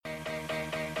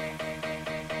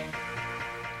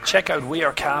Check out We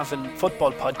Are Cavan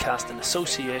football podcast in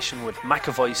association with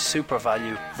McAvoy's Super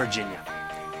Value, Virginia.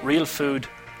 Real food,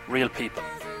 real people.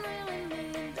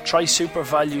 Try Super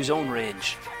Value's own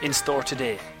range, in store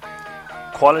today.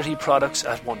 Quality products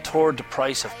at 1/3 the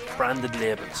price of branded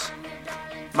labels.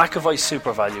 McAvoy's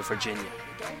Super Value, Virginia.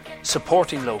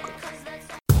 Supporting local.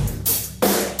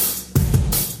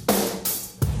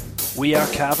 We Are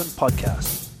Cavan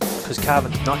podcast, because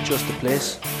Cavan's not just a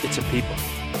place, it's a people.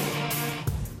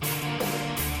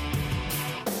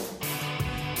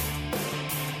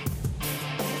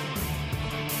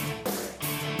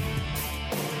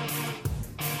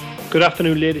 Good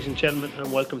afternoon, ladies and gentlemen,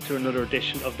 and welcome to another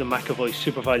edition of the McAvoy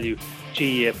Super Value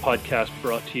GEA podcast,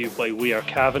 brought to you by We Are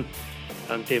Cavan.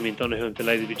 I'm Damien Donoghue. I'm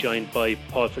delighted to be joined by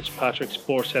Paul Fitzpatrick,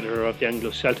 sports editor of the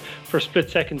Anglo Celt. For a split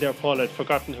second there, Paul, I'd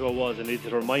forgotten who I was and needed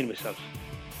to remind myself.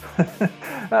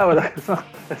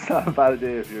 It's not a bad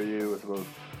day if you're you, I suppose.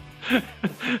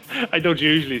 I don't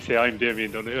usually say I'm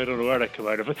Damien Donoghue. I don't know where that came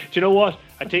out of. But do you know what?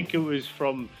 I think it was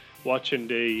from watching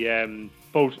the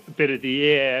both a bit of the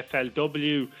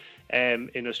AFLW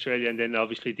in Australia, and then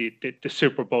obviously the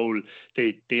Super Bowl.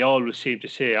 They always seem to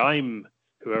say I'm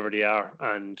whoever they are,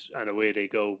 and away they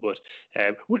go. But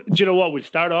do you know what? We'll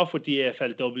start off with the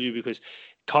AFLW, because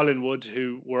Collingwood,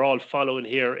 who we're all following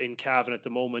here in Cavan at the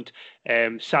moment,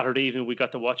 Saturday evening we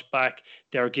got to watch back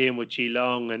their game with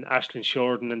Geelong, and Aisling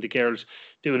Shorten and the girls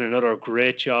doing another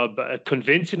great job. A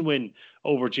convincing win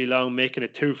over Geelong, making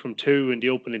it 2 from 2 in the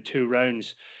opening 2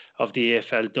 rounds of the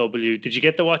AFLW. Did you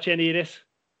get to watch any of this?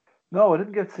 No, I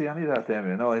didn't get to see any of that,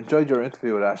 Damien. No, I enjoyed your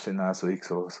interview with Aisling last week,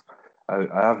 so I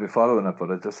have been following it,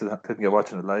 but I just didn't get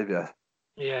watching it live yet.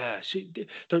 Yeah,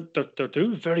 they're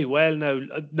doing very well now.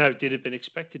 Now, they'd have been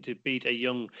expected to beat a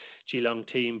young Geelong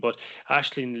team, but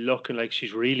Aisling looking like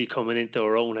she's really coming into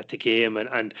her own at the game,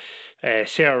 and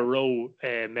Sarah Rowe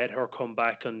made her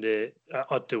comeback on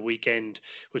at the weekend,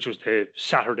 which was the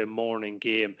Saturday morning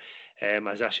game.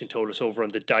 As Aisling told us over on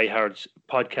the Diehards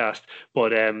podcast.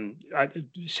 But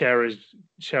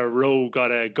Sarah Rowe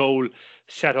got a goal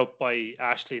set up by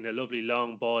Aisling, a lovely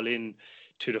long ball in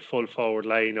to the full forward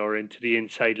line or into the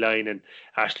inside line, and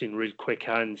Aisling real quick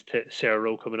hands to Sarah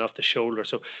Rowe coming off the shoulder.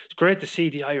 So it's great to see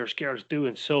the Irish girls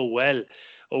doing so well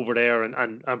over there,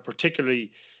 and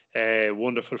particularly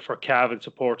wonderful for Cavan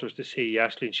supporters to see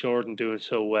Aisling Shorten doing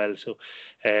so well. So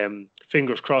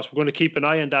fingers crossed. We're going to keep an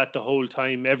eye on that the whole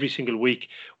time. Every single week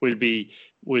we'll be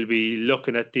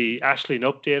looking at the Aisling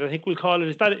update, I think we'll call it.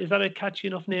 Is that a catchy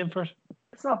enough name for it?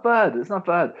 It's not bad.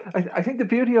 I think the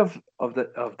beauty of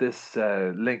this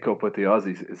link up with the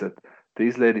Aussies is that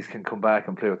these ladies can come back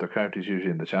and play with their counties,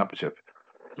 usually in the championship,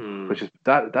 which is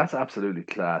that's absolutely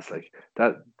class. Like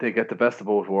that, they get the best of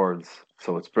both worlds.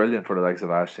 So it's brilliant for the likes of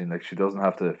Aisling. Like, she doesn't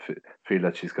have to feel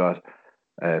that she's got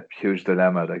a huge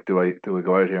dilemma. Like, do I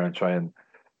go out here and try and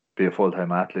be a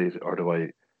full-time athlete, or do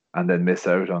I and then miss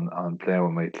out on playing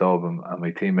with my club and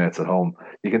my teammates at home?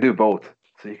 You can do both.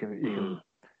 So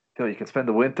you can spend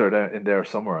the winter in there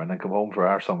somewhere and then come home for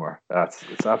our summer.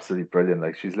 It's absolutely brilliant.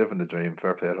 Like, she's living the dream.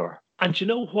 Fair play to her. And you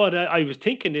know what? I was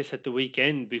thinking this at the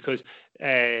weekend, because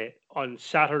on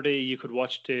Saturday you could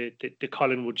watch the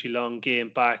Collingwood Geelong game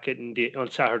back on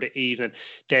Saturday evening.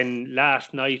 Then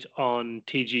last night on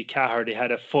TG Cahir they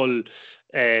had a full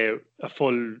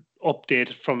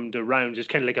update from the rounds. It's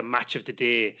kind of like a match of the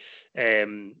day,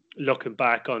 looking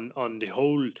back on the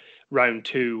whole round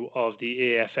 2 of the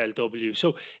AFLW.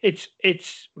 So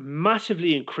it's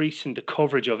massively increasing the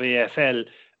coverage of AFL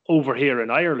over here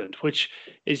in Ireland, which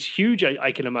is huge,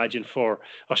 I can imagine, for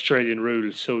Australian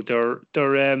rules. So they're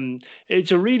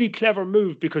it's a really clever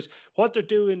move, because what they're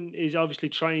doing is obviously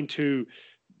trying to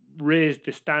raise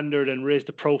the standard and raise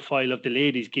the profile of the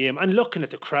ladies' game. And looking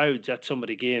at the crowds at some of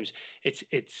the games,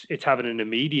 it's having an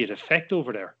immediate effect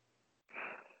over there.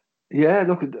 Yeah,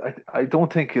 look, I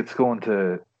don't think it's going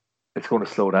to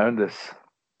slow down this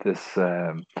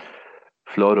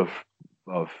flood of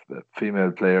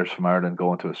female players from Ireland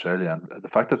going to Australia, and the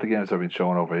fact that the games are being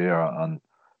shown over here on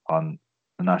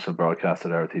the national broadcaster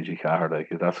there at TG Cahir, like,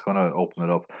 that's going to open it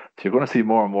up. So you're going to see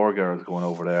more and more girls going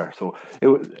over there. So it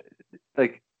would,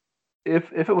 like,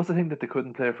 if it was the thing that they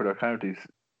couldn't play for their counties,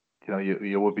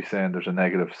 you would be saying there's a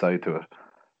negative side to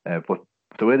it. But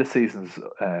the way the seasons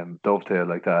dovetail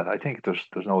like that, I think there's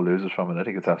no losers from it. I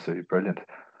think it's absolutely brilliant.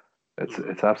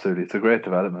 It's a great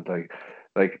development.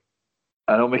 Like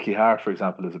I know Mickey Hart, for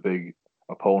example, is a big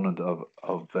opponent of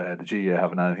the GA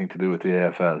having anything to do with the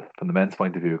AFL from the men's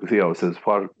point of view, because he always says,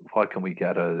 what can we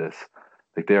get out of this?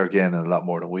 Like, they're gaining a lot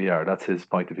more than we are. That's his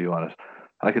point of view on it.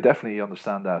 And I could definitely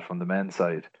understand that from the men's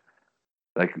side.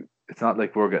 Like, it's not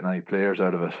like we're getting any players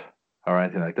out of it. or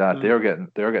anything like that. They're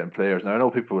getting players. Now I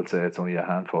know people would say it's only a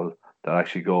handful that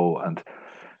actually go, and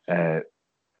the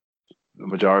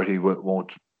majority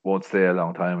won't stay a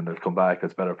long time and they'll come back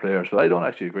as better players. But I don't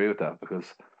actually agree with that, because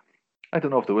I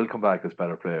don't know if they will come back as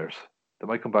better players. They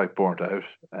might come back burnt out,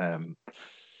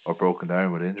 or broken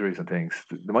down with injuries and things.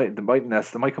 They might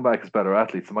come back as better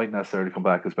athletes. They might necessarily come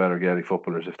back as better Gaelic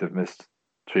footballers if they've missed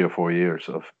 3 or 4 years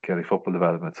of Gaelic football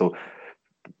development. So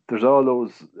there's all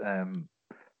those.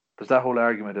 There's that whole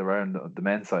argument around the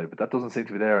men's side, but that doesn't seem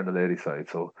to be there on the ladies' side.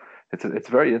 So it's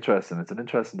very interesting. It's an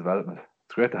interesting development.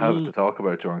 It's great to have it to talk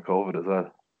about during COVID as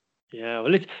well. Yeah,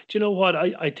 well, do you know what?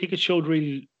 I think it showed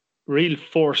real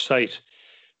foresight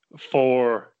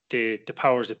for the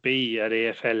powers that be at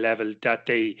AFL level, that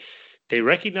they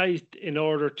recognised, in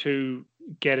order to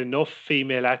get enough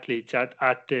female athletes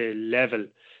at the level,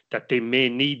 that they may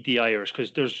need the Irish,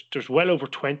 because there's well over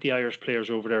 20 Irish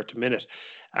players over there at the minute,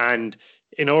 and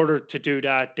in order to do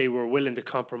that, they were willing to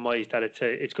compromise that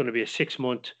it's going to be a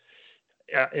 6-month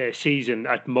season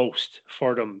at most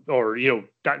for them, or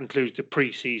that includes the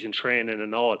pre-season training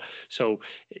and all. So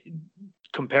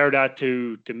compare that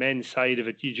to the men's side of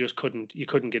it, you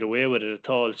couldn't get away with it at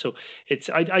all. So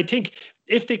I think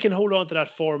if they can hold on to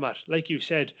that format, like you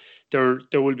said, there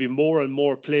will be more and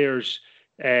more players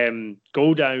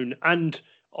go down, and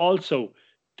also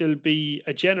there'll be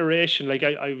a generation, like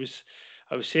I was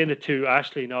saying it to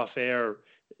Aisling off air,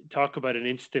 talk about an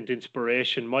instant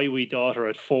inspiration. My wee daughter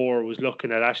at 4 was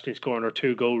looking at Aisling scoring her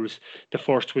 2 goals the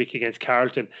first week against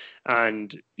Carlton,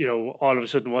 and all of a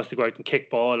sudden wants to go out and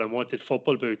kick ball and wanted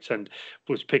football boots, and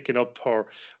was picking up her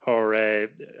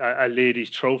a lady's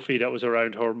trophy that was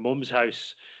around her mum's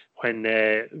house when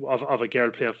of a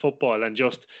girl playing football, and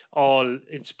just all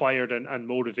inspired and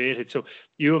motivated. So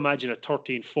you imagine a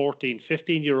 13, 14,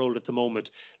 15-year-old at the moment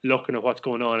looking at what's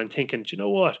going on and thinking, do you know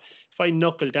what? If I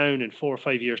knuckle down in 4 or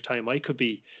 5 years' time, I could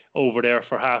be over there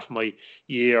for half my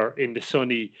year in the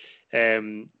sunny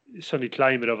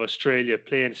climate of Australia,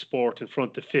 playing sport in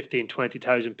front of 15,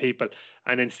 20,000 people,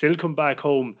 and then still come back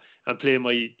home and play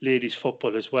my ladies'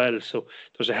 football as well. So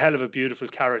there's a hell of a beautiful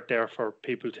carrot there for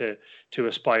people to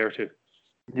aspire to.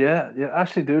 Yeah.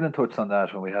 Aisling Doonan touched on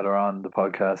that when we had her on the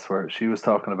podcast, where she was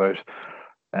talking about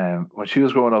when she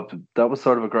was growing up, that was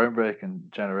sort of a groundbreaking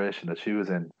generation that she was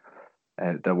in,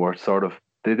 that were sort of,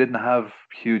 they didn't have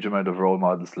huge amount of role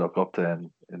models to look up to in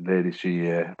ladies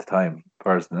GAA at the time,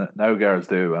 whereas now girls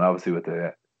do, and obviously with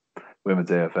the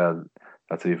women's AFL,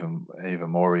 that's even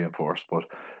more reinforced. But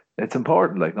it's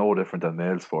important, like no different than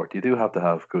male sport. You do have to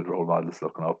have good role models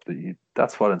looking up.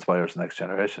 That's what inspires the next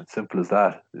generation. Simple as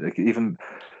that. Like, even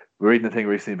reading a thing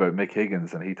recently about Mick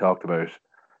Higgins, and he talked about,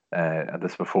 and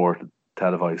this before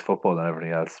televised football and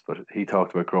everything else, but he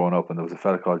talked about growing up, and there was a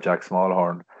fella called Jack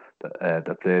Smallhorn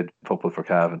that played football for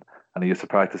Cavan, and he used to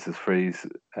practice his frees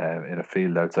in a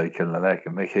field outside Kilnalek,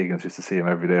 and Mick Higgins used to see him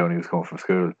every day when he was coming from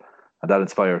school, and that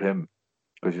inspired him,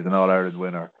 because he's an All-Ireland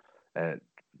winner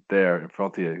there in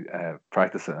front of you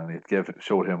practicing, and it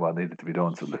showed him what needed to be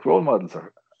done. So the role models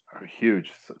are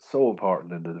huge, so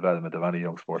important in the development of any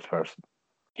young sports person.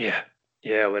 Yeah,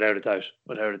 without a doubt.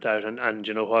 And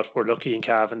you know what? We're lucky in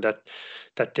Cavan that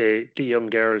the young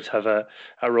girls have a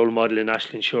role model in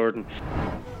Aisling Shorten.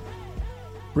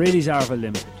 Brady's Arva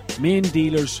Limited, main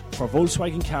dealers for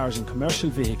Volkswagen cars and commercial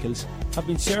vehicles, have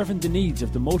been serving the needs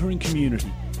of the motoring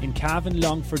community in Cavan,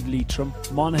 Longford, Leitrim,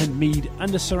 Monaghan, Meath and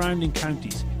the surrounding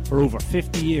counties for over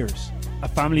 50 years. A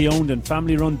family-owned and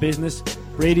family-run business,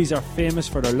 Brady's are famous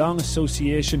for their long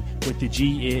association with the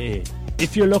GAA.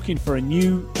 If you're looking for a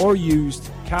new or used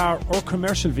car or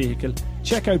commercial vehicle,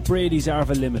 check out Brady's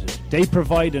Arva Limited. They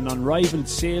provide an unrivaled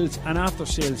sales and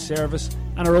after-sales service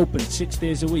and are open 6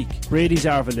 days a week. Brady's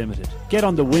Arva Limited. Get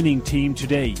on the winning team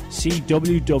today. See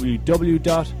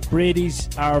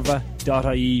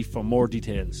www.bradysarva.ie for more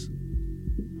details.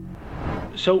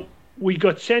 So we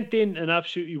got sent in an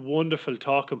absolutely wonderful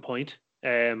talking point,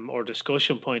 or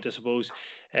discussion point, I suppose,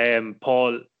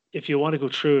 Paul. If you want to go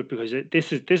through it, because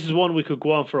this is one we could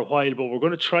go on for a while, but we're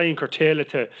going to try and curtail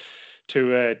it to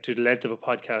the length of a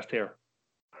podcast here.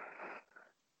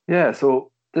 Yeah,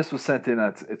 so this was sent in.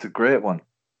 It's a great one.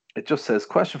 It just says,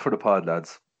 question for the pod,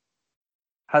 lads.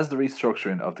 Has the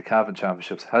restructuring of the Cavan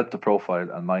Championships helped the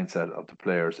profile and mindset of the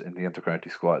players in the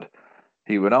intercounty squad?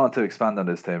 He went on to expand on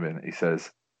this time, and he says,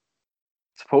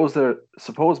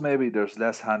 suppose maybe there's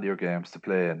less handier games to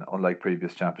play in, unlike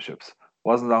previous championships.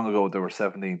 Wasn't long ago there were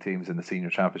 17 teams in the senior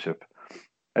championship.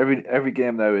 Every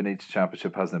game now in each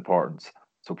championship has an importance,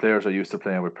 so players are used to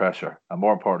playing with pressure, and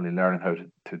more importantly, learning how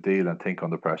to deal and think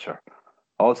under pressure.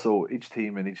 Also, each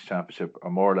team in each championship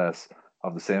are more or less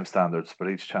of the same standards, but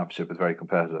each championship is very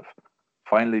competitive.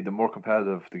 finally, the more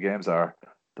competitive the games are,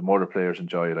 the more the players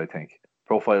enjoy it, I think.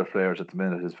 Profile of players at the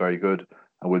minute is very good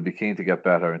and will be keen to get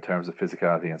better in terms of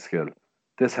physicality and skill.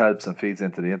 This helps and feeds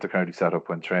into the intercounty setup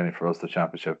when training for Ulster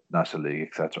Championship, National League,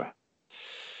 etc.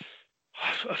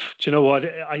 Do you know what?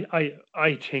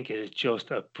 I think it is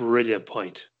just a brilliant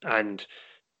point. And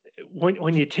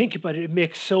when you think about it, it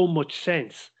makes so much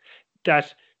sense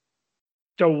that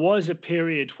there was a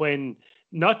period when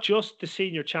not just the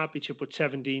senior championship with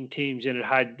 17 teams in it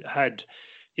had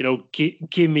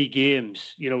gimme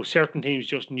games. Certain teams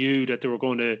just knew that they were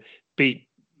going to beat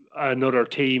another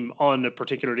team on a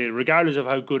particular day, regardless of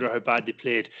how good or how bad they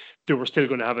played. They were still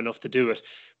going to have enough to do it.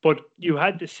 But you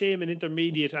had the same in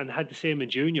intermediate and had the same in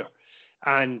junior.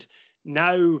 And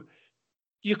now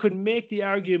you could make the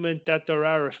argument that there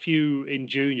are a few in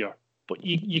junior, but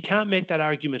you can't make that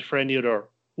argument for any other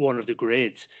one of the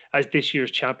grades, as this year's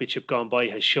championship gone by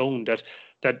has shown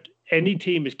that any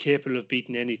team is capable of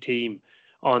beating any team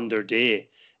on their day.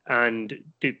 And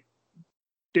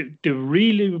the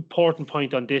really important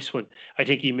point on this one, I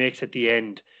think he makes at the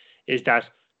end, is that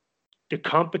the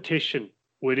competition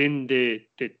within the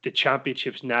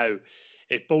championships now,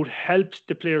 it both helps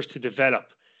the players to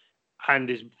develop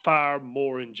and is far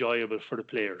more enjoyable for the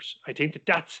players. I think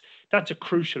that's a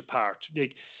crucial part.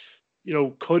 Like,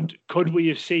 could we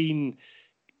have seen,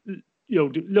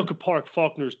 look at Pádraig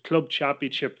Faulkner's club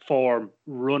championship form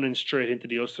running straight into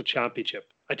the Ulster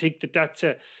Championship. I think that's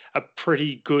a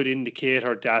pretty good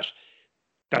indicator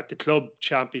that the club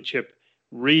championship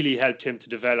really helped him to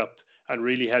develop and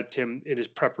really helped him in his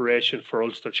preparation for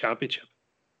Ulster Championship.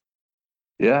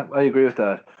 Yeah, I agree with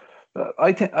that.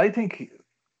 I think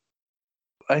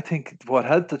what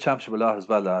helped the championship a lot as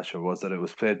well last year was that it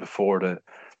was played before the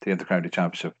Intercounty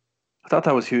Championship. I thought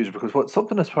that was huge because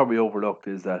something that's probably overlooked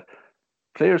is that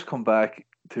players come back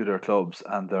to their clubs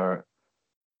and they're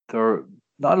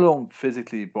not alone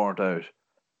physically burnt out,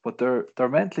 but they're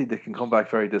mentally, they can come back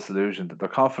very disillusioned. Their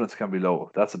confidence can be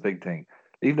low. That's a big thing.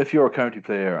 Even if you're a county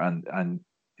player and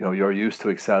you're used to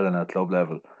excelling at club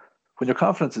level, when your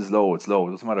confidence is low, it's low.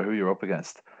 It doesn't matter who you're up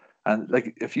against. And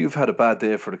like if you've had a bad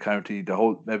day for the county,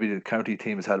 maybe the county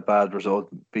team has had a bad result,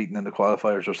 beaten in the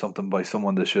qualifiers or something by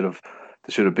someone they should have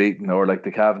beaten, or like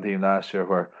the Cavan team last year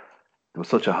where there was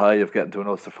such a high of getting to an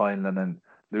Ulster final and then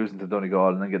losing to Donegal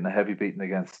and then getting a heavy beating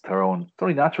against Tyrone. It's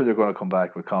only natural you're going to come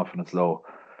back with confidence low.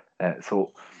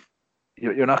 So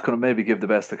you're not going to maybe give the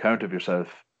best account of yourself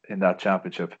in that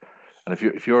championship. And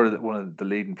if you're one of the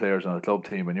leading players on a club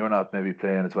team and you're not maybe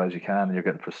playing as well as you can and you're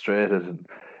getting frustrated and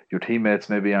your teammates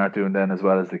maybe aren't doing then as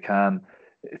well as they can,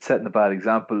 it's setting a bad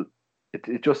example.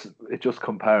 It just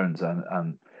compounds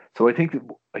and so I think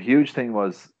a huge thing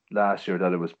was last year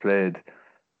that it was played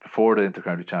before the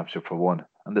Intercounty Championship for one.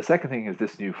 And the second thing is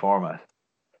this new format.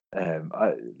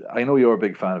 I know you're a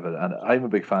big fan of it, and I'm a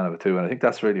big fan of it too. And I think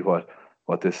that's really what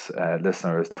this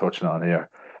listener is touching on here,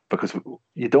 because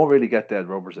you don't really get dead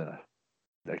rubbers in it.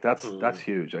 Like that's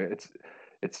huge.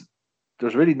 It's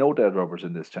there's really no dead rubbers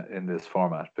in this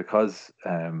format because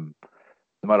no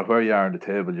matter where you are on the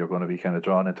table, you're going to be kind of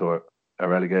drawn into a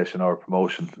relegation or a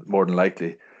promotion more than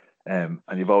likely, and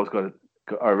you've always got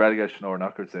a relegation or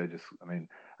knockout stages. I mean,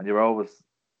 and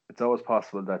it's always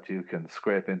possible that you can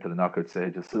scrape into the knockout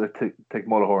stages. So take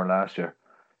Mullahoran last year,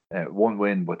 one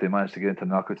win, but they managed to get into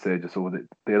the knockout stages, so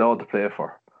they had all to play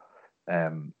for.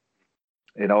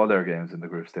 In all their games in the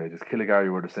group stages,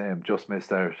 Killygarry were the same, just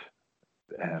missed out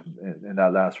in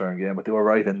that last round game, but they were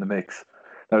right in the mix.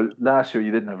 Now last year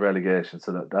you didn't have relegation,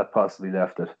 so that possibly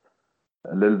left it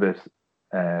a little bit.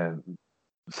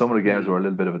 Some of the games were a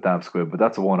little bit of a damp squib, but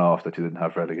that's a one-off that you didn't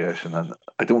have relegation. And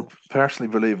I don't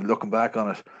personally believe, looking back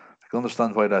on it, I can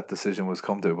understand why that decision was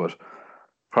come to, but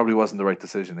probably wasn't the right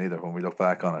decision either when we look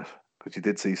back on it. Because you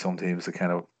did see some teams that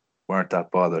kind of weren't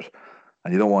that bothered,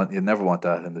 and you never want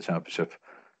that in the championship.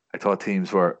 I thought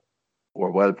teams were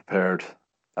well prepared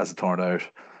as it turned out,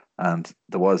 and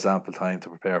there was ample time to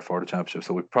prepare for the championship.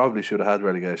 So we probably should have had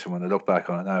relegation when I look back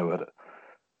on it now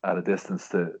at a distance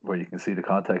to where you can see the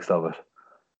context of it.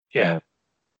 Yeah,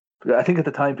 I think at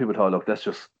the time people thought, look, let's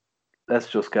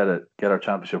just get our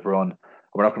championship run.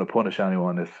 We're not going to punish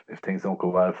anyone if things don't go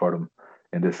well for them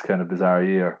in this kind of bizarre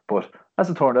year. But as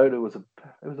it turned out, it was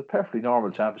a perfectly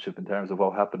normal championship in terms of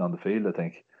what happened on the field, I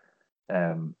think.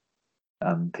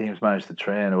 And teams managed to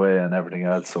train away and everything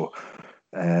else. So,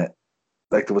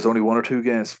 like there was only one or two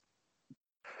games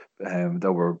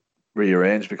that were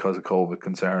rearranged because of COVID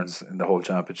concerns in the whole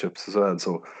championships as well.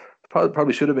 So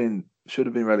probably should have been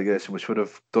relegation, which would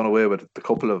have done away with the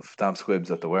couple of damn squibs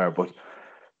that there were. But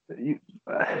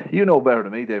you know better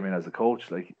than me, Damien, as a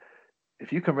coach. Like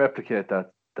if you can replicate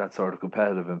that sort of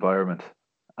competitive environment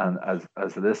and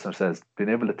as the listener says, being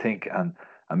able to think and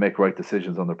make right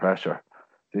decisions under pressure.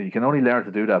 You can only learn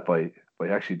to do that by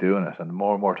actually doing it, and the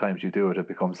more and more times you do it, it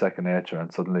becomes second nature,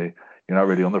 and suddenly you're not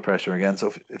really under pressure again.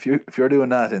 So if you're doing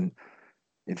that in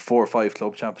 4 or 5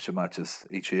 club championship matches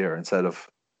each year, instead of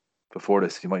before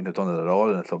this, you mightn't have done it at all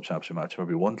in a club championship match,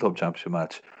 maybe one club championship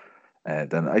match,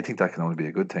 then I think that can only be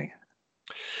a good thing.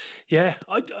 Yeah,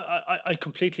 I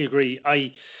completely agree.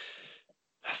 I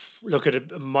look at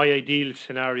it, my ideal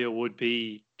scenario would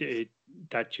be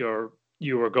that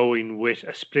you are going with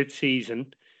a split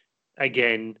season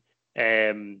again,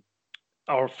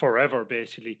 or forever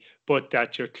basically, but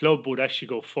that your club would actually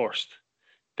go first.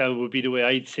 That would be the way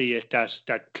I'd see it.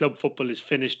 That club football is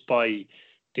finished by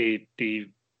the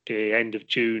end of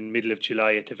June, middle of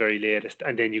July at the very latest,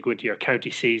 and then you go into your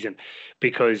county season,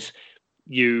 because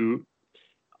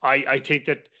I think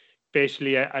that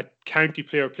basically a county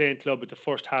player playing club at the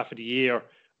first half of the year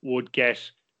would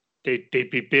they'd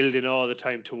be building all the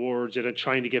time towards it and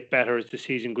trying to get better as the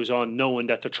season goes on, knowing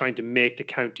that they're trying to make the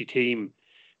county team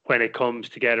when it comes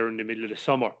together in the middle of the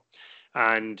summer.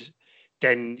 And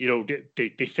then,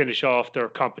 they finish off their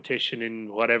competition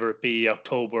in whatever it be,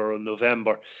 October or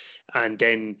November, and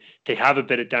then they have a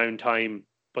bit of downtime,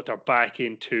 but they're back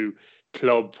into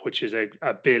club, which is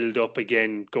a build up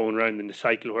again, going around in the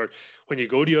cycle. Where when you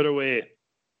go the other way,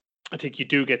 I think you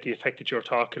do get the effect that you're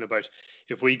talking about.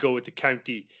 If we go with the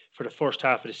county for the first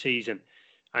half of the season,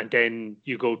 and then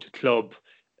you go to club,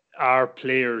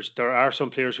 there are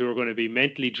some players who are going to be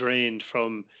mentally drained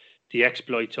from the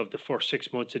exploits of the first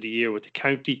 6 months of the year with the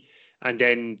county, and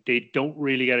then they don't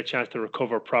really get a chance to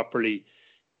recover properly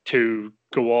to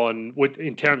go on with,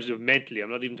 in terms of mentally.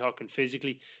 I'm not even talking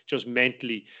physically, just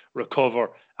mentally recover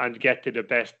and get to the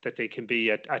best that they can be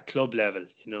at club level.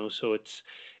 So it's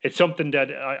something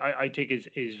that I think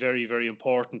is very, very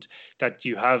important, that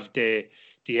you have the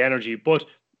energy. But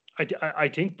I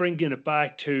think bringing it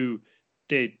back to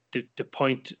the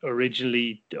point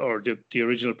originally, or the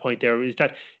original point there, is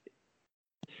that,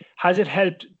 has it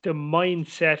helped the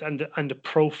mindset and the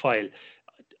profile?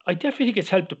 I definitely think it's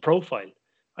helped the profile.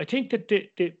 I think that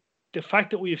the fact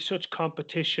that we have such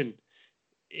competition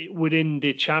within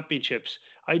the championships,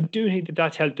 I do think that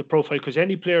that's helped the profile, because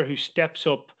any player who steps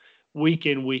up week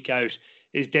in, week out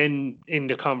is then in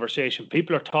the conversation.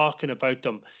 People are talking about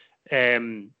them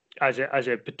as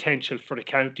a potential for the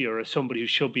county, or as somebody who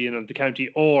should be in on the county,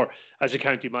 or as a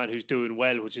county man who's doing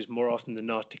well, which is more often than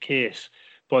not the case.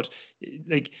 But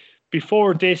like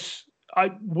before this,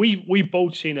 we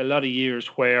both seen a lot of years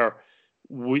where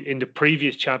in the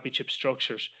previous championship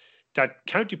structures, that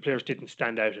county players didn't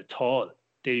stand out at all.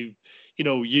 They,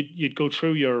 you'd go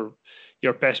through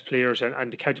your best players,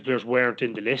 and the county players weren't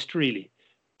in the list really,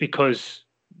 because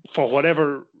for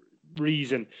whatever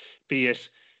reason, be it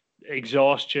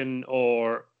exhaustion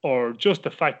or just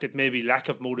the fact that maybe lack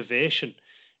of motivation,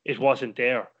 it wasn't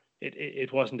there.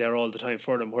 It wasn't there all the time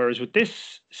for them. Whereas with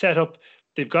this setup,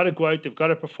 they've got to go out, they've got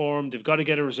to perform, they've got to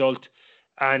get a result,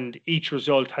 and each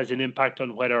result has an impact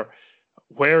on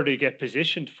where they get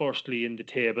positioned firstly in the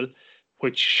table,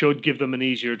 which should give them an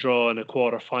easier draw in a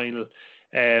quarter final,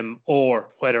 or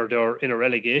whether they're in a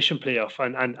relegation playoff.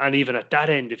 And even at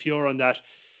that end, if you're on that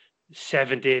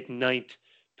 7th, 8th, 9th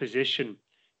position,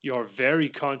 you're very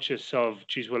conscious of,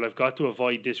 geez, well, I've got to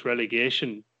avoid this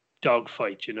relegation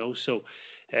dogfight, So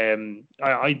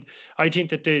I think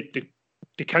that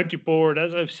the county board,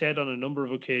 as I've said on a number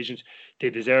of occasions, they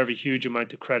deserve a huge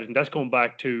amount of credit. And that's going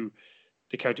back to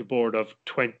the county board of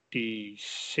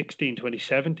 2016,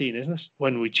 2017, isn't it?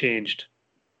 When we changed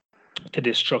to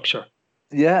this structure.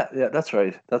 Yeah, that's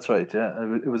right. Yeah,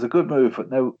 it was a good move.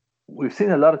 But now we've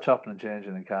seen a lot of chopping and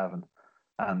changing in Cavan,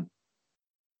 and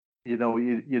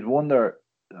you'd wonder,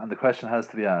 and the question has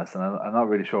to be asked, and I'm not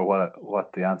really sure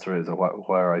what the answer is, or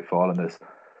where I fall in this.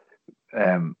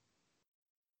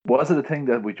 Was it a thing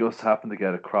that we just happened to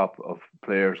get a crop of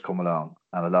players come along,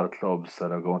 and a lot of clubs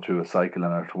that are going through a cycle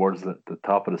and are towards the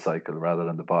top of the cycle rather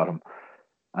than the bottom,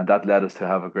 and that led us to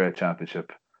have a great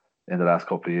championship in the last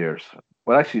couple of years?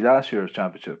 Well, actually, last year's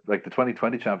championship, like the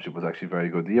 2020 championship, was actually very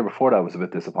good. The year before that was a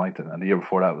bit disappointing, and the year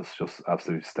before that was just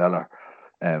absolutely stellar.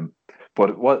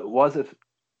 But was it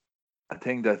a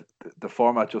thing that the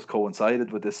format just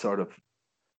coincided with this sort of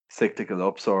cyclical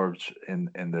upsurge in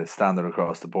the standard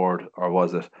across the board, or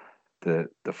was it the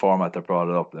format that brought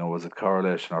it up? Was it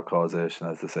correlation or causation,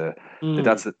 as they say?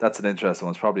 That's an interesting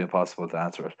one. It's probably impossible to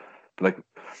answer it. But like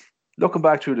looking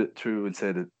back through we'll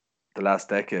say the last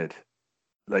decade,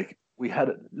 like we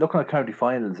had, looking at county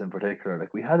finals in particular,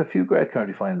 like we had a few great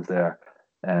county finals there.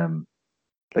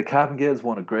 like Cavan Gales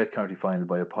won a great county final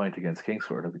by a point against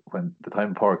Kingsford when the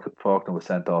time Faulkner was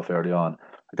sent off early on.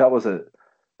 Like that was a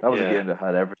Yeah. game that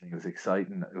had everything. It was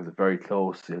exciting. It was very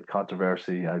close. It had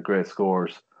controversy. It had great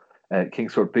scores.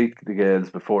 Kingsford beat the Gales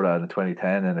before that in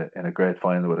 2010 in a great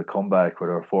final with a comeback where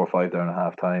they were 4-5 down at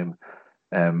half time.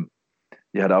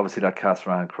 You had obviously that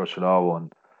Castlerahan Crushlaw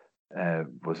one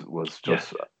was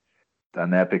just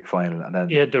an epic final, and then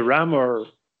the Rammer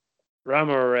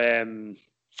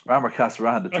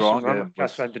Castlerahan, the drawn game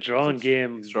the drawn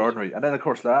game extraordinary. And then of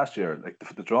course last year, like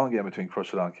the drawn game between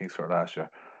Crushlaw and Kingsford last year,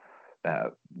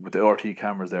 with the RT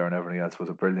cameras there and everything else was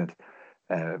a brilliant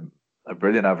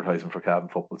advertisement for Cavan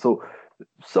football. So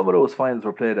some of those finals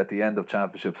were played at the end of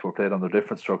championships, were played under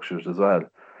different structures as well.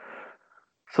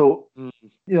 So,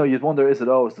 you'd wonder, is it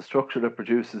always the structure that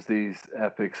produces these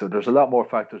epics? So there's a lot more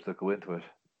factors that go into it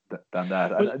than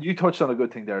that. And you touched on a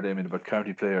good thing there, Damien, about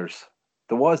county players.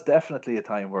 There was definitely a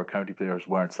time where county players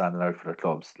weren't standing out for their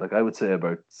clubs. Like I would say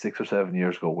about 6 or 7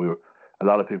 years ago, a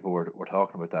lot of people were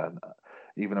talking about that. And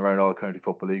even around all county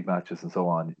football league matches and so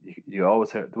on, you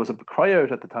always heard there was a cry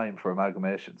out at the time for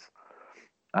amalgamations.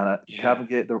 And Cavan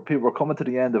Gales, people were coming to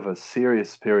the end of a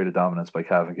serious period of dominance by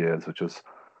Cavan Gales, which was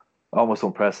almost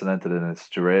unprecedented in its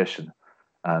duration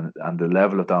and the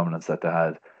level of dominance that they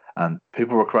had. And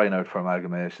people were crying out for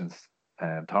amalgamations.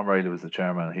 Tom Riley was the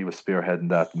chairman, and he was spearheading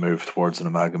that move towards an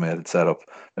amalgamated setup.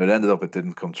 And it ended up it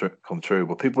didn't come true,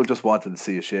 but people just wanted to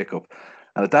see a shake-up.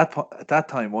 And at that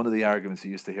time, one of the arguments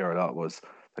you used to hear a lot was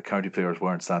that county players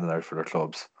weren't standing out for their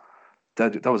clubs.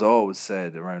 That was always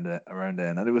said around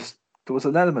then, and there was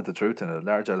an element of truth in it, a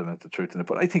large element of truth in it.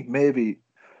 But I think maybe,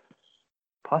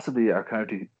 possibly, our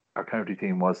county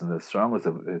team wasn't as strong as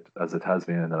it has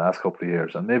been in the last couple of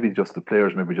years, and maybe just the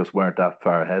players just weren't that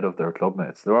far ahead of their club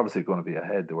mates. They're obviously going to be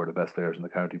ahead. They were the best players in the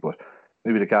county, but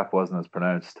maybe the gap wasn't as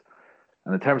pronounced.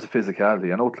 And in terms of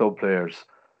physicality, I know club players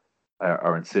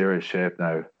are in serious shape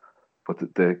now, but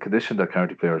the condition that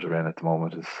county players are in at the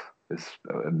moment is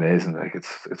amazing. Like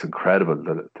it's incredible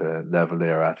the level they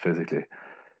are at physically.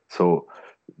 So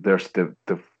they're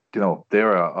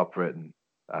operating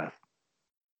at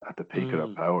the peak of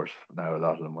their powers now, a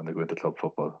lot of them, when they go into club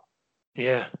football.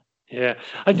 Yeah.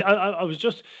 I was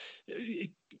just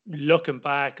looking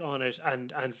back on it,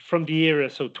 and from the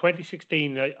era, so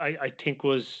 2016, I think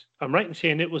I'm right in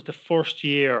saying it was the first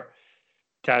year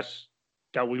that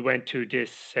we went to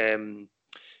this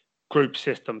group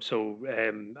system. So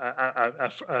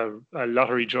a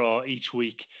lottery draw each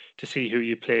week to see who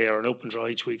you play, or an open draw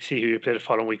each week, see who you play the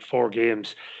following week, 4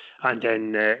 games. And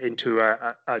then into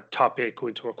a top 8 go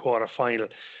into a quarter final.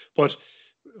 But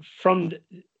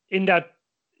in that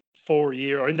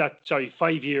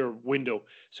 5-year window,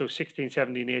 so 16,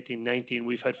 17, 18, 19,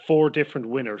 we've had 4 different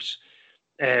winners.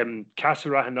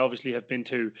 Castlerahan obviously have been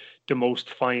to the most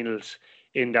finals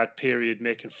in that period,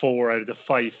 making 4 out of the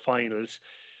 5 finals.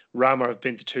 Rammer have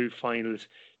been to 2 finals.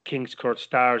 Kingscourt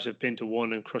Stars have been to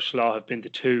 1, and Crushlaw have been to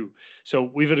 2. So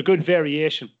we've had a good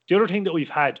variation. The other thing that we've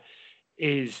had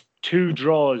is 2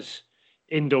 draws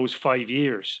in those 5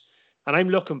 years. And I'm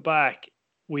looking back,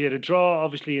 we had a draw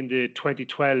obviously in the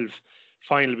 2012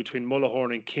 final between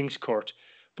Mullaghorn and Kingscourt,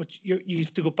 but you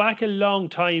have to go back a long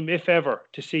time, if ever,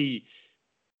 to see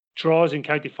draws in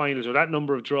county finals, or that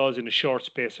number of draws in a short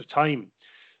space of time,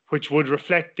 which would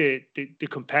reflect the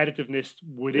competitiveness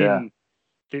within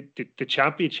the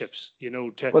championships,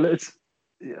 Well,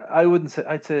 I wouldn't say.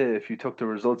 I'd say if you took the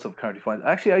results of county finals,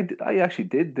 actually, I actually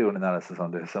did do an analysis on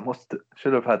this. I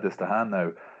should have had this to hand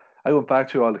now. I went back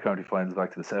through all the county finals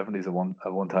back to the 70s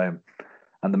at one time,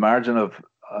 and the margin of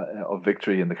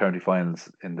victory in the county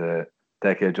finals in the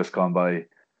decade just gone by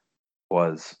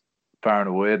was far and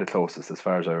away the closest, as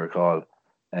far as I recall.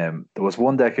 There was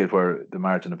one decade where the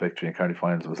margin of victory in county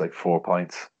finals was like 4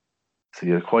 points, so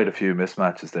you had quite a few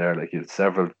mismatches there. Like you had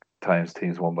several times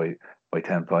teams won by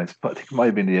 10 points, but I think it might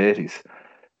have been the 80s.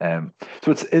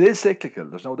 So it is cyclical.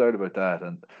 There's no doubt about that.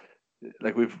 And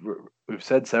like we've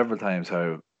said several times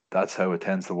how that's how it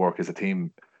tends to work. As a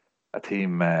team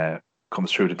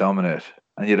comes through to dominate,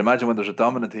 and you'd imagine when there's a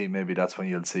dominant team, maybe that's when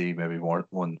you'll see maybe more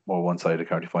one-sided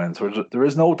county finals. So there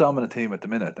is no dominant team at the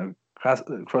minute. Now,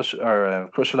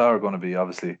 Crushlaw are going to be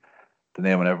obviously the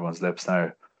name on everyone's lips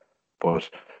now, but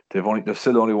they've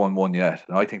still only won 1 yet,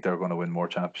 and I think they're going to win more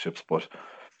championships, but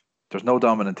there's no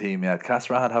dominant team yet.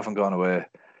 Castlerahan haven't gone away.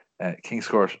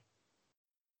 Kingscourt,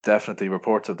 definitely,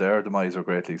 reports of their demise were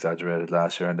greatly exaggerated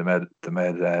last year, and they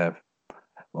made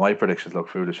my predictions look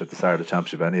foolish at the start of the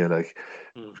championship anyway.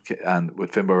 And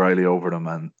with Finbar Riley over them,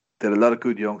 and they had a lot of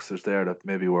good youngsters there that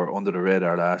maybe were under the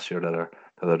radar last year that are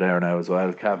there now as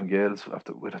well. Cavan Gales,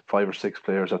 with 5 or 6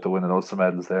 players after winning Ulster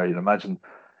medals there, you'd imagine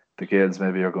the Gales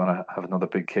maybe are going to have another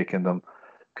big kick in them.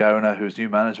 Gowna, whose new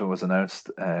management was announced,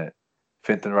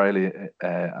 Fintan Riley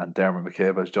and Dermot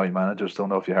McCabe as joint managers. Don't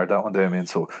know if you heard that one, Damien.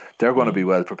 So they're going to be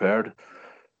well prepared.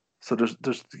 So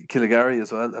there's Killigary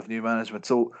as well have new management.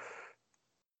 So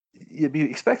you'd be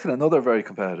expecting another very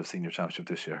competitive senior championship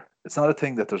this year. It's not a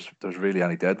thing that there's really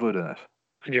any deadwood in it.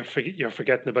 And you're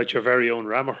forgetting about your very own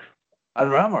Ramor. And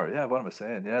Ramor, yeah, what am I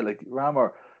saying? Yeah, like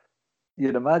Ramor,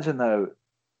 you'd imagine now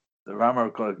the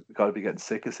Ramor got to be getting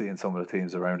sick of seeing some of the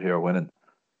teams around here winning,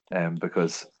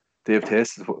 because they've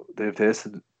tasted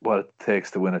what it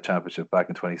takes to win a championship back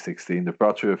in 2016. They've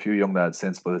brought through a few young lads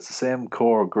since, but it's the same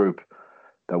core group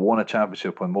that won a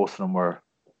championship when most of them were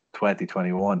 20,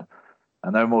 21.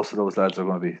 And now most of those lads are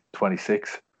going to be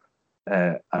 26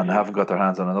 and haven't got their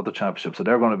hands on another championship. So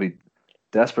they're going to be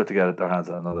desperate to get their hands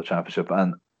on another championship.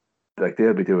 And like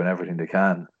they'll be doing everything they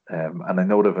can. And I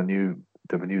know they've a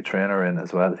new trainer in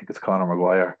as well. I think it's Conor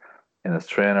Maguire in as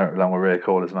trainer, along with Ray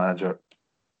Cole as manager.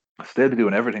 So they'll be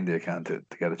doing everything they can to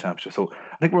get a championship. So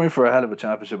I think we're in for a hell of a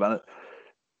championship. And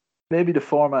maybe the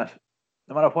format,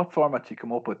 no matter what format you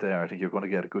come up with there, I think you're going to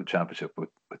get a good championship with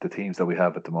the teams that we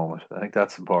have at the moment. I think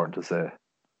that's important to say.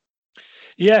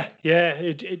 Yeah,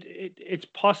 it's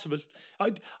possible.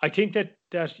 I think that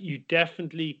you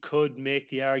definitely could make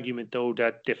the argument, though,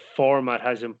 that the format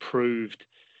has improved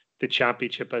the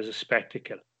championship as a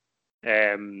spectacle.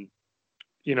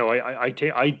 You know,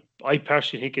 I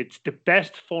personally think it's the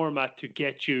best format to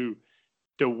get you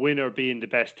the winner being the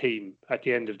best team at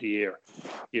the end of the year.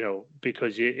 You know,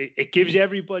 because it gives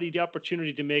everybody the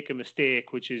opportunity to make a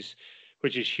mistake, which is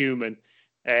human.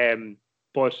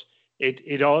 But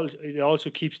it also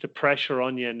keeps the pressure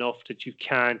on you enough that you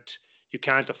can't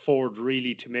afford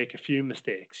really to make a few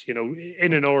mistakes, you know,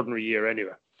 in an ordinary year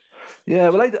anyway. Yeah,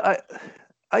 well,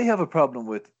 I have a problem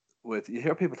with you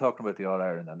hear people talking about the All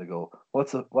Ireland and they go,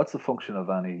 what's the function of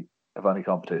any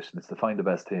competition? It's to find the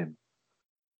best team.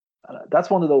 And that's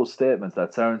one of those statements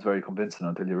that sounds very convincing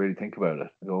until you really think about it.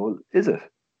 You go, well, is it?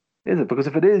 Is it? Because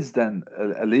if it is, then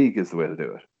a league is the way to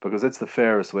do it, because it's the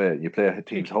fairest way. You play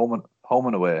teams home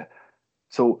and away.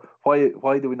 So why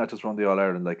do we not just run the All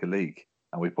Ireland like a league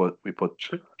and we put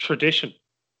tradition?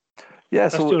 Yeah,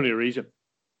 that's the only reason.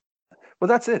 Well,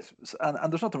 that's it,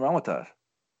 and there's nothing wrong with that.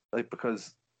 Like,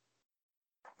 because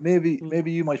maybe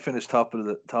you might finish top of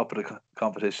the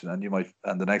competition, and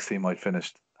the next team might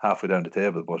finish halfway down the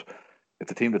table. But if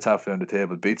the team that's halfway down the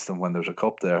table beats them when there's a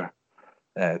cup there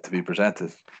to be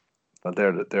presented, well,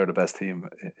 they're the best team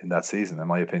in that season, in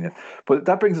my opinion. But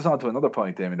that brings us on to another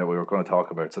point, Damien, that we were going to talk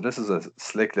about. So this is a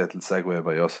slick little segue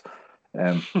by us.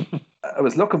 I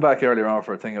was looking back earlier on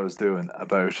for a thing I was doing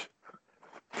about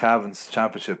Cavan's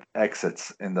championship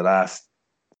exits in the last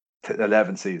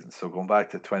 11 seasons. So going back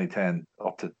to 2010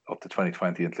 up to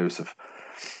 2020 inclusive.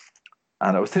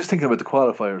 And I was just thinking about the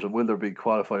qualifiers and will there be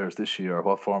qualifiers this year, or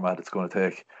what format it's going to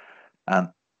take. And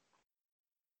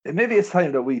maybe it's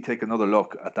time that we take another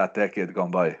look at that decade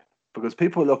gone by, because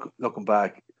people looking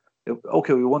back,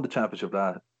 okay, we won the championship,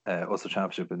 Ulster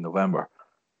Championship in November,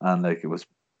 and like it was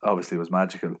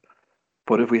magical.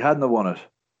 But if we hadn't won it,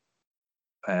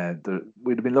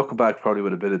 we'd have been looking back probably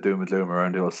with a bit of doom and gloom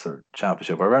around the Ulster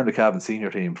Championship, or around the Cavan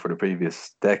senior team for the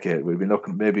previous decade. We'd been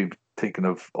looking, maybe thinking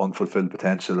of unfulfilled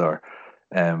potential, or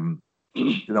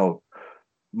you know,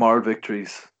 moral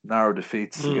victories, narrow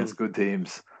defeats against good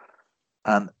teams.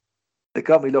 And it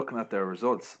got me looking at their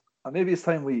results. And maybe it's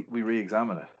time we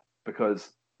re-examine it,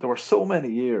 because there were so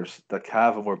many years that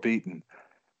Cavan were beaten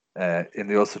in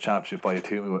the Ulster Championship by a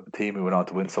team who went on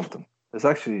to win something.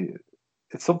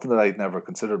 It's something that I'd never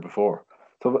considered before.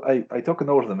 So I took a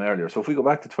note of them earlier. So if we go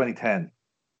back to 2010,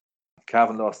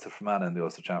 Cavan lost to Fermanagh in the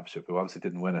Ulster Championship, who obviously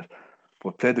didn't win it,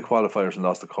 but played the qualifiers and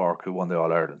lost to Cork, who won the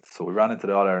All-Ireland. So we ran into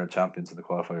the All-Ireland champions in the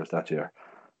qualifiers that year.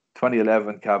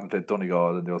 2011, Cavan played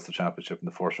Donegal in the Ulster Championship in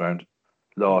the first round.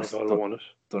 Lost.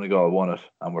 Donegal won it,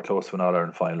 and we're close to an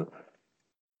All-Ireland final.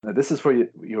 Now, this is where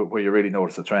you really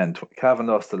notice a trend. Cavan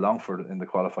lost to Longford in the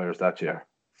qualifiers that year.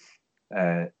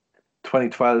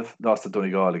 2012, lost to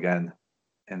Donegal again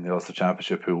in the Ulster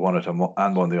Championship, who won it and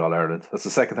won the All-Ireland. That's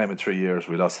the second time in 3 years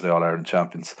we lost to the All-Ireland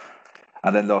champions.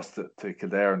 And then lost to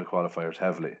Kildare in the qualifiers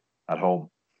heavily at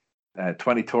home.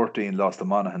 2013, lost to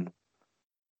Monaghan,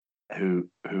 who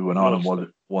went on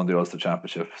and won the Ulster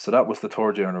Championship. So that was the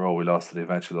third year in a row we lost to the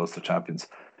eventual Ulster champions.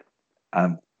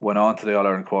 And went on to the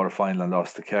All-Ireland quarter-final and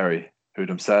lost to Kerry, who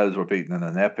themselves were beaten in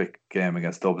an epic game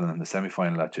against Dublin in the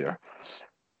semi-final that year.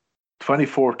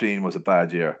 2014 was a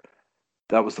bad year.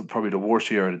 That was probably the worst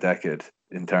year of the decade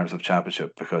in terms of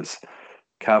championship, because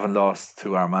Cavan lost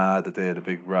to Armagh the day of the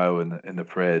big row in the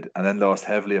parade, and then lost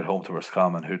heavily at home to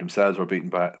Roscommon, who themselves were beaten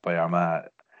by Armagh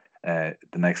the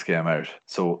next game out.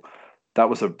 So that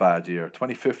was a bad year.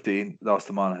 2015 lost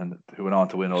to Monaghan, who went on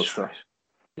to win Ulster.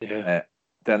 Yeah.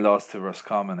 Then lost to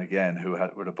Roscommon again, who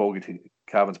were the bogey team,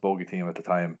 Cavan's bogey team at the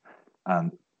time,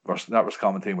 and that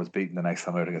Roscommon team was beaten the next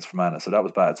time out against Fermanagh. So that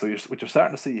was bad. So what you're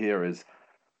starting to see here is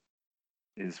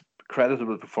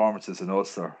creditable performances in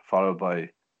Ulster, followed by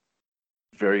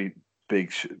very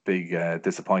big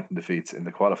disappointing defeats in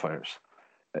the qualifiers.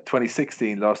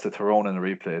 2016 lost to Tyrone in a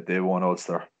replay. They won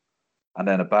Ulster, and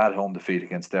then a bad home defeat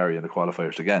against Derry in the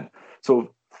qualifiers again.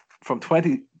 So from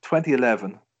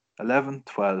 2011, 11,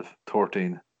 12,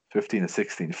 13, 15 and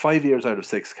 16, 5 years out of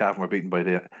 6, Cavan were beaten by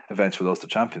the eventual Ulster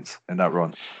champions in that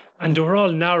run. And they were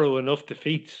all narrow enough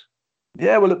defeats.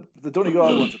 Yeah, well, the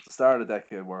Donegal ones at the start of the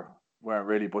decade weren't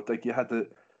really, but like you had the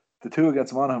two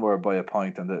against Monaghan were by a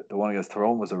point, and the one against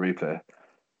Tyrone was a replay.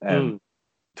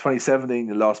 2017,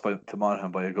 you lost to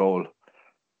Monaghan by a goal,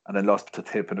 and then lost to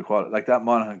Tip in the quad. Like that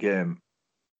Monaghan game,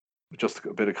 just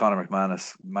a bit of Conor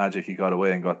McManus magic. He got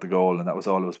away and got the goal, and that was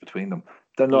all that was between them.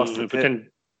 Then lost to Tip. But then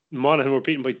Monaghan were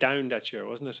beaten by Down that year,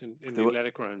 wasn't it? In the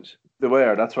athletic rounds. They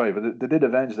were, that's right. But they did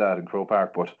avenge that in Croke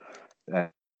Park. But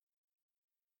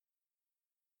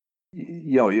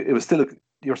it was still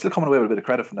you were still coming away with a bit of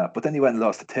credit from that. But then you went and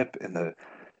lost to Tip in the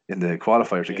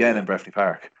qualifiers again in Breffni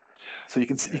Park. So you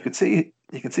can see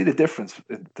the difference,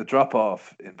 the drop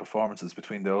off in performances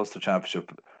between the Ulster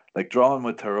Championship, like drawing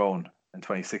with Tyrone in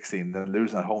 2016, then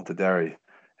losing at home to Derry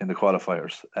in the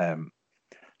qualifiers,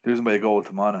 losing by a goal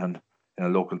to Monaghan in a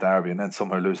local derby, and then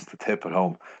somehow losing to Tip at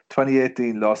home.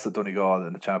 2018 lost to Donegal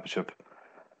in the championship,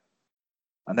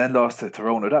 and then lost to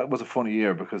Tyrone. Now, that was a funny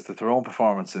year because the Tyrone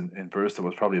performance in Brewster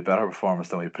was probably a better performance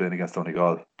than we put in against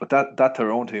Donegal. But that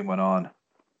Tyrone team went on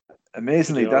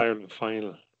amazingly. The Ireland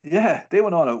final. Yeah, they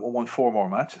went on and won 4 more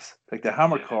matches. Like they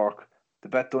hammered Cork, they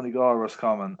bet Donegal,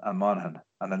 Roscommon and Monaghan,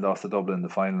 and then lost to Dublin in the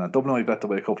final. And Dublin only bet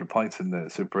away a couple of points in the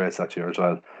Super 8 that year as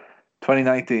well.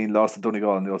 2019 lost to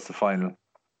Donegal in the Ulster final,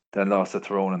 then lost to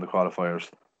Tyrone in the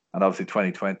qualifiers, and obviously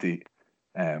 2020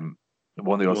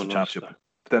 won the Ulster Championship,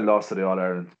 then lost to the All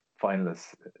Ireland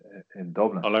finalists in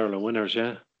Dublin. All Ireland winners,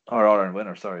 yeah. Or All Ireland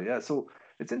winners, sorry, yeah. So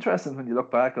it's interesting when you look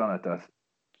back on it that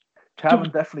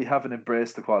Cavan definitely haven't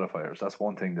embraced the qualifiers. That's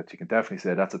one thing that you can definitely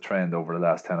say that's a trend over the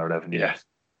last 10 or 11 years.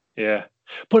 Yeah.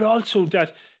 But also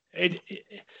that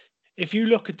if you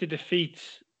look at the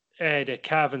defeats that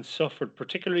Cavan suffered,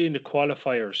 particularly in the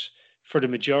qualifiers for the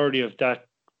majority of that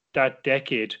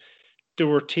decade, there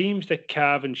were teams that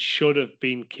Cavan should have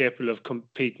been capable of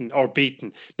competing or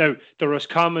beaten. Now, the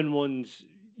Roscommon ones,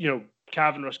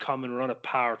 Cavan, Roscommon were on a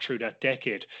par through that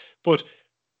decade. But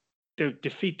the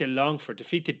defeat the Longford,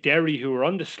 defeat the Derry, who were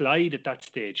on the slide at that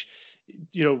stage,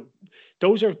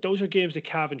 those are games that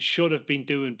Cavan should have been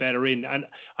doing better in. And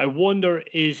I wonder,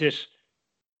 is it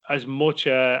as much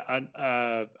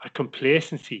a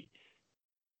complacency,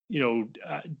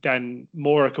 than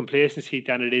more a complacency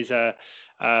than it is a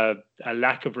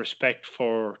lack of respect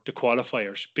for the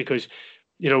qualifiers? Because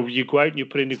you go out and you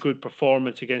put in a good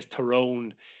performance against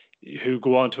Tyrone, who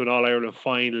go on to an All Ireland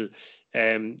final.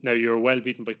 Now you're well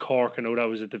beaten by Cork. I know that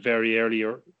was at the very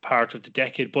earlier part of the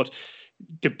decade, but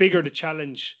the bigger the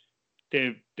challenge,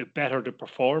 the better the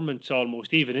performance,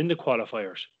 almost even in the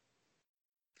qualifiers.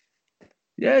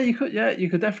 Yeah, you could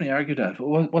definitely argue that.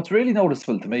 But what's really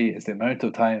noticeable to me is the amount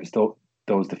of times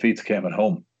those defeats came at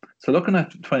home. So looking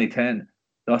at 2010,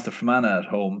 lost to Fermanagh at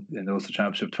home in the Ulster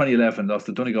Championship. 2011, lost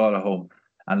to Donegal at home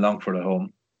and Longford at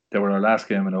home. They were our last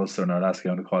game in Ulster and our last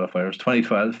game in the qualifiers.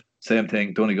 2012, same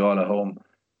thing, Donegal at home,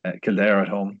 Kildare at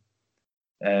home.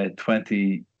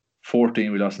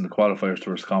 2014, we lost in the qualifiers to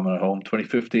Roscommon at home.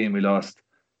 2015, we lost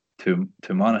to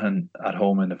Monaghan at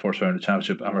home in the first round of the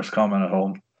championship and Roscommon at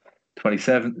home.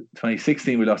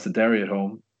 2016, we lost to Derry at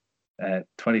home.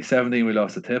 2017, we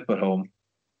lost to Tip at home.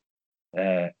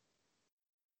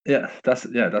 That's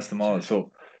them all.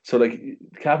 So like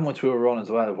Cavan went through a run as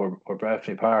well where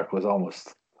Breffni Park was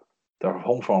almost, their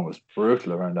home form was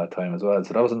brutal around that time as well.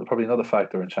 So that was probably another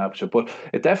factor in championship. But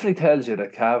it definitely tells you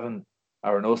that Cavan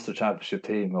are an Ulster Championship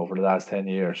team over the last 10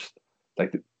 years.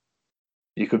 Like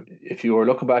you could, if you were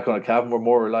looking back on it, Cavan were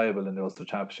more reliable in the Ulster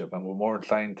Championship and were more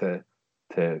inclined to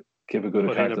give a good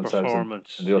account of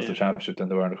themselves in the Ulster Championship than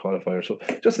they were in the qualifier. So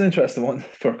just an interesting one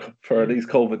for these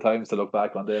COVID times to look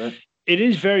back on, David. It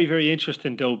is very, very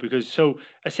interesting though, because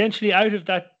essentially out of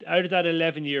that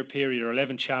 11-year period or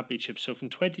 11 championships, so from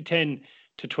 2010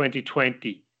 to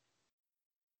 2020,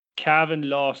 Cavan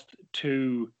lost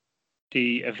to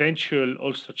the eventual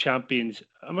Ulster champions,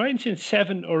 am I right in saying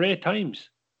 7 or 8 times?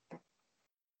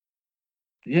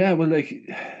 Yeah, well, like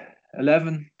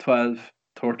 11, 12,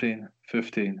 13,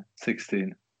 15,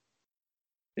 16,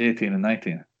 18 and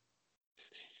 19.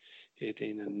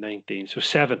 18 and 19. So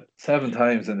 7. 7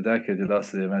 times in a decade you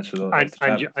lost to the eventual Ulster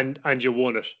champions. And you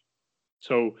won it.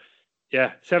 So,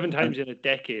 yeah, 7 times in a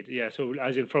decade. Yeah, so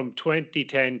as in from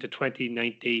 2010 to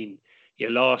 2019, you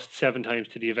lost 7 times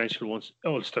to the eventual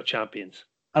Ulster champions.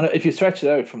 And if you stretch it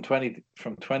out from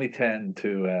 2010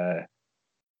 to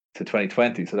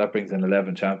 2020, so that brings in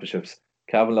 11 championships.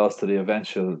 Cavan lost to the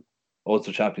eventual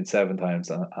Ulster champion 7 times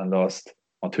and lost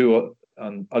on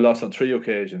 3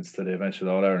 occasions to the eventual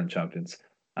All-Ireland champions.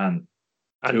 And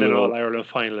then All-Ireland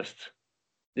finalists.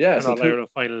 Yeah, and All-Ireland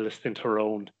finalists in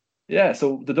Tyrone. Yeah,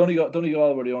 so the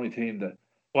Donegal were the only team that...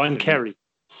 One Kerry.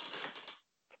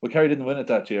 Well, Kerry didn't win it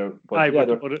that year.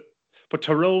 But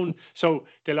Tyrone, so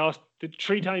they lost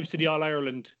 3 times to the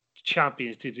All-Ireland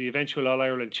champions, to the eventual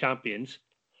All-Ireland champions,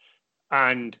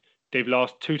 and they've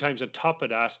lost 2 times on top of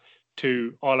that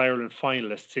to All-Ireland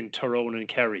finalists in Tyrone and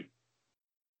Kerry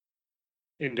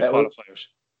in the qualifiers.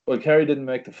 Well, Kerry didn't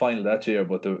make the final that year,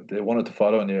 but they won it the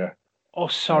following year. Oh,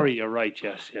 sorry, you're right,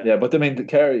 yes. Yeah, but I mean,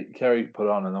 Kerry put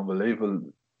on an unbelievable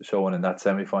showing in that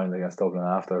semi-final against Dublin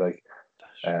after, like...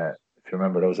 if you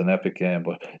remember, that was an epic game.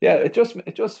 But yeah, it just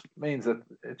means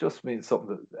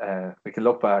something that we can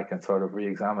look back and sort of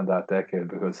re-examine that decade,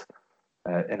 because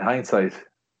in hindsight,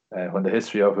 when the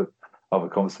history of it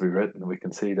comes to be written, we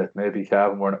can see that maybe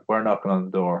Cavan were knocking on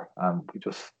the door, and we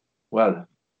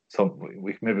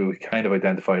kind of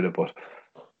identified it, but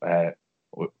there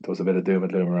was a bit of doom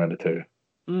and gloom around it too.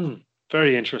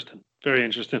 Very interesting.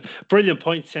 Brilliant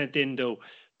point sent in though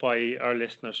by our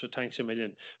listeners, so thanks a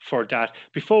million for that.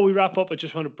 Before we wrap up, I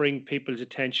just want to bring people's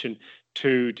attention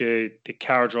to the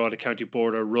car draw the County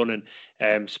Board are running,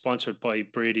 sponsored by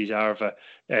Brady's Arva,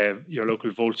 your local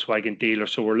Volkswagen dealer.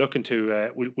 So we're looking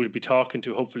to we'll be talking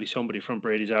to hopefully somebody from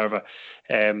Brady's Arva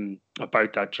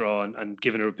about that draw and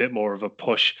giving her a bit more of a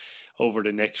push over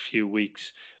the next few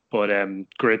weeks. But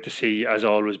great to see, as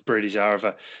always, Brady's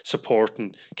Arva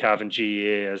supporting Cavan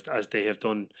GAA as they have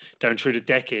done down through the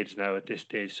decades now at this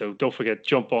stage. So don't forget,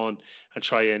 jump on and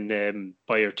try and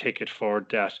buy your ticket for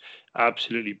that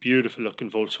absolutely beautiful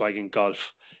looking Volkswagen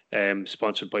Golf,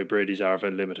 sponsored by Brady's Arva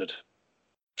Limited.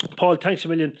 Paul, thanks a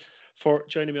million for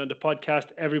joining me on the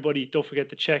podcast. Everybody, don't forget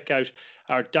to check out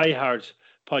our Diehards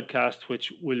podcast,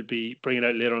 which we'll be bringing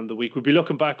out later on in the week. We'll be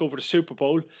looking back over the Super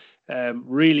Bowl.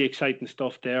 Really exciting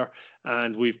stuff there,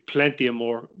 and we've plenty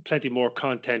more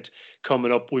content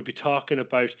coming up. We'll be talking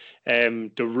about the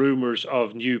rumours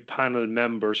of new panel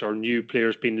members or new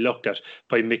players being looked at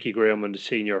by Mickey Graham on the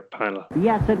senior panel.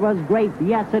 Yes, it was great.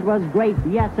 Yes, it was great.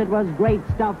 Yes, it was great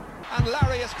stuff. And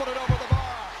Larry has put it over the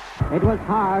bar. It was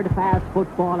hard, fast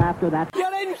football after that.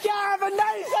 You're in Cavan,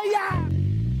 yeah!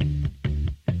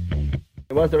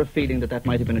 Was there a feeling that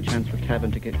might have been a chance for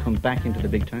Cavan to come back into the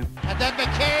big time? And then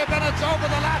McCabe, and it's over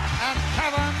the lap, and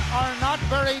Cavan are not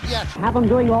buried yet. Cavan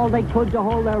doing all they could to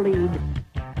hold their lead. To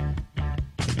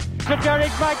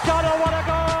Derek McDonald, what a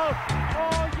goal!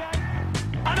 Oh, yes!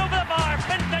 And over the bar,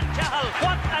 Fintan Cahill.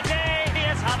 What a day he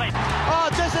is having! Oh,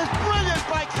 this is brilliant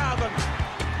by Cavan.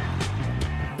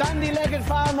 Dandy-legged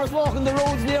farmers walking the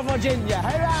roads near Virginia.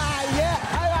 Hurrah, yeah!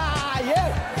 Hurrah,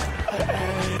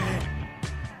 yeah!